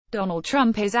Donald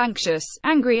Trump is anxious,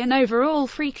 angry and overall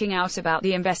freaking out about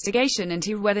the investigation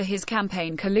into whether his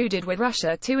campaign colluded with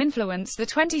Russia to influence the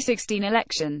 2016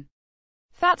 election.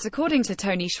 That's according to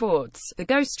Tony Schwartz, the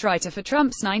ghostwriter for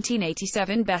Trump's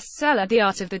 1987 bestseller The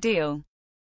Art of the Deal.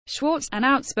 Schwartz, an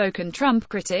outspoken Trump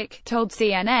critic, told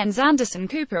CNN's Anderson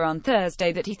Cooper on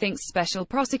Thursday that he thinks Special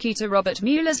Prosecutor Robert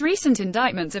Mueller's recent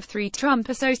indictments of 3 Trump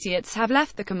associates have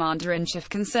left the commander-in-chief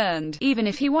concerned, even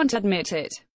if he won't admit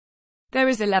it. There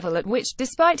is a level at which,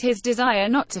 despite his desire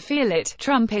not to feel it,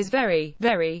 Trump is very,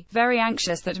 very, very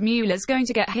anxious that Mueller's going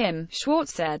to get him,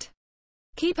 Schwartz said.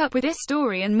 Keep up with this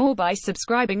story and more by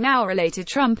subscribing now. Related,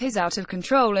 Trump is out of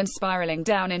control and spiraling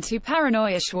down into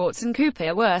paranoia. Schwartz and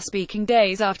Cooper were speaking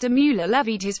days after Mueller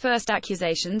levied his first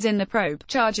accusations in the probe,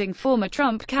 charging former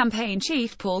Trump campaign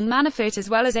chief Paul Manafort as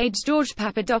well as aides George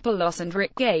Papadopoulos and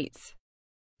Rick Gates.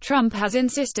 Trump has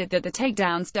insisted that the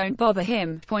takedowns don't bother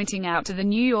him, pointing out to the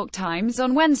New York Times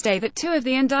on Wednesday that 2 of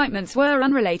the indictments were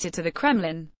unrelated to the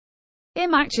Kremlin.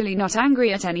 "I'm actually not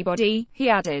angry at anybody," he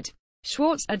added.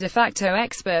 Schwartz, a de facto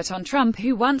expert on Trump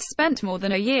who once spent more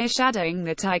than a year shadowing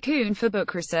the tycoon for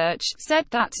book research, said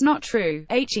that's not true.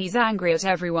 He's angry at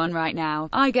everyone right now,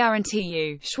 I guarantee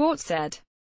you, Schwartz said.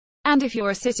 And if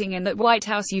you're sitting in that White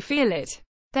House you feel it.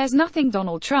 There's nothing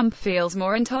Donald Trump feels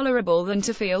more intolerable than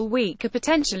to feel weak or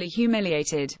potentially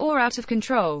humiliated, or out of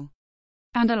control.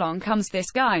 And along comes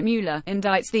this guy Mueller,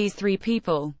 indicts these 3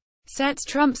 people. Sets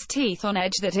Trump's teeth on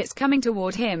edge that it's coming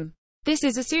toward him. This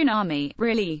is a tsunami,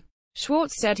 really.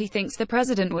 Schwartz said he thinks the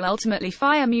president will ultimately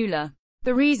fire Mueller.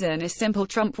 The reason is simple: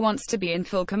 Trump wants to be in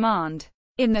full command.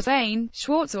 In that vein,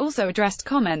 Schwartz also addressed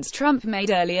comments Trump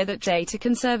made earlier that day to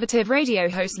conservative radio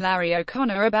host Larry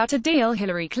O'Connor about a deal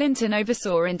Hillary Clinton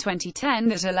oversaw in 2010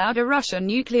 that allowed a Russian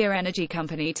nuclear energy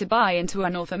company to buy into a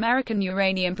North American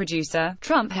uranium producer.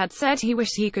 Trump had said he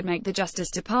wished he could make the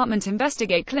Justice Department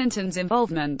investigate Clinton's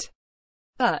involvement.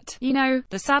 But, you know,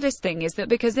 the saddest thing is that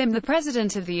because I'm the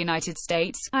President of the United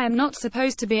States, I am not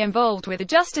supposed to be involved with the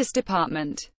Justice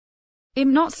Department.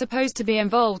 I'm not supposed to be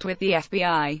involved with the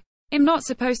FBI. I'm not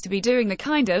supposed to be doing the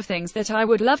kind of things that I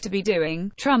would love to be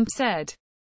doing, Trump said.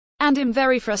 And I'm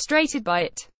very frustrated by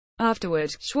it.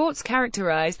 Afterward, Schwartz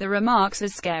characterized the remarks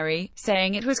as scary,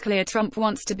 saying it was clear Trump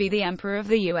wants to be the emperor of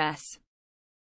the U.S.